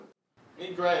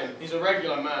Meet Graham. He's a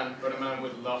regular man, but a man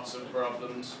with lots of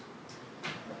problems.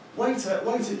 Waiter,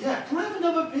 yeah, can I have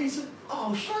another piece of...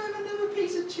 Oh, should I have another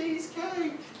piece of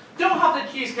cheesecake? Don't have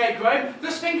the cheesecake, Graham.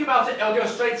 Just think about it, it'll go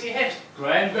straight to your hips.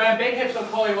 Graham, big hips will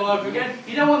call you all over again.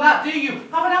 You don't want that, do you?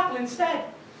 Have an apple instead.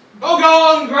 Oh,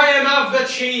 go on, Graham, have the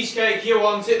cheesecake. You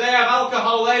want it. They have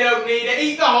alcohol, they don't need it.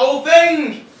 Eat the whole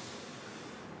thing.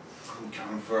 I'm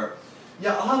going for it.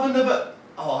 Yeah, I'll have another...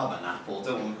 Oh, I'll have an apple.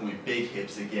 Don't want to call me big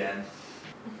hips again.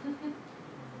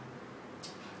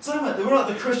 Damn it, they were like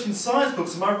the Christian Science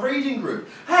books in my reading group.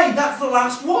 Hey, that's the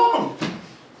last one!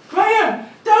 Graham,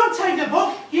 don't take the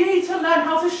book. You need to learn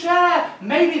how to share.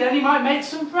 Maybe then you might make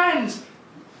some friends.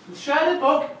 Share the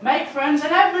book, make friends,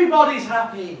 and everybody's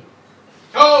happy.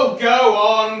 Oh, go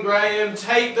on, Graham.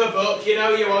 Take the book. You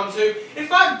know you want to. In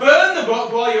fact, burn the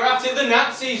book while you're at it. The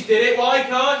Nazis did it. Why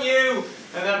can't you?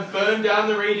 And then burn down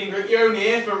the reading group. You're only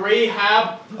here for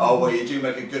rehab. Oh, well, you do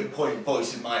make a good point,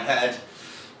 voice in my head.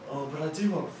 Oh, but I do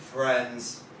want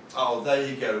friends. Oh, there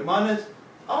you go. Mine is...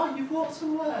 Oh, you've walked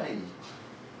away.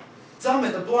 Damn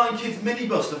it, the blind kid's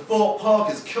minibus to Fort Park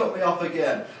has cut me off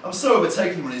again. I'm so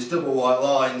overtaken with his double white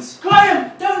lines.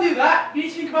 Graham, don't do that. You need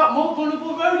to think about more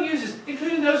vulnerable road users,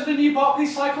 including those with the new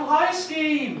Barclays Cycle Hire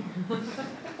scheme.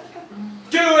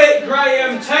 Do it,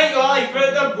 Graham. Take life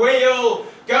at the wheel.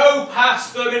 Go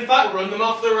past them. In fact, run them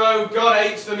off the road. God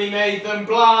hates them. He made them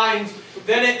blind.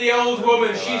 Then hit the old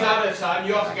woman. She's out of time.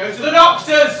 You have to go to the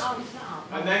doctors.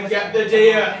 And then get the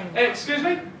deer. Excuse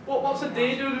me? What's a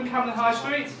deer doing in Camden High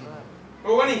Street?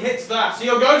 Well, when he hits that,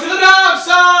 he'll go to the dark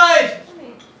side.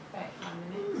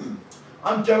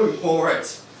 I'm going for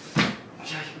it.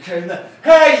 Okay, then.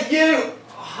 Hey, you!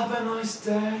 Have a nice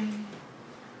day.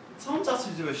 Tom's asked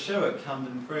me to do a show at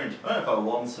Camden Fringe. I don't know if I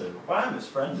want to, but I am his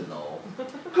friend and all.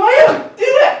 Graham, do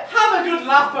it! Have a good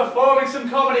laugh performing some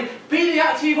comedy. Be the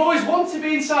actor you've always wanted to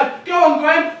be inside. Go on,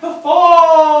 Graham,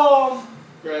 perform!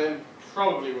 Graham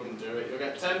probably wouldn't do it. You'll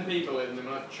get 10 people in, they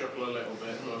might chuckle a little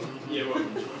bit, but you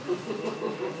wouldn't.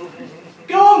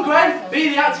 Go on, Graham, be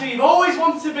the actor you've always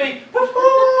wanted to be.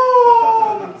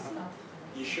 Perform!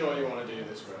 You sure you want to do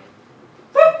this, Graham?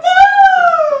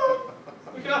 Perform!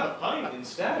 We could have a pint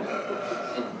instead.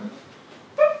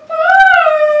 Perform!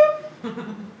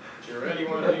 Do you really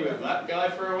want to be with that guy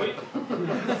for a week? What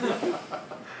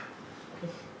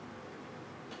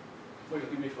are you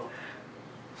looking at me for?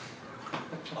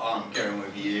 Oh, I'm going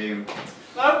with you.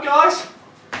 No, guys,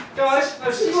 no, You're like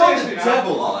seriously the now.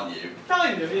 devil, aren't you?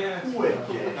 Kind of, yeah.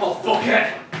 Wicked. Oh, fuck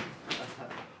it.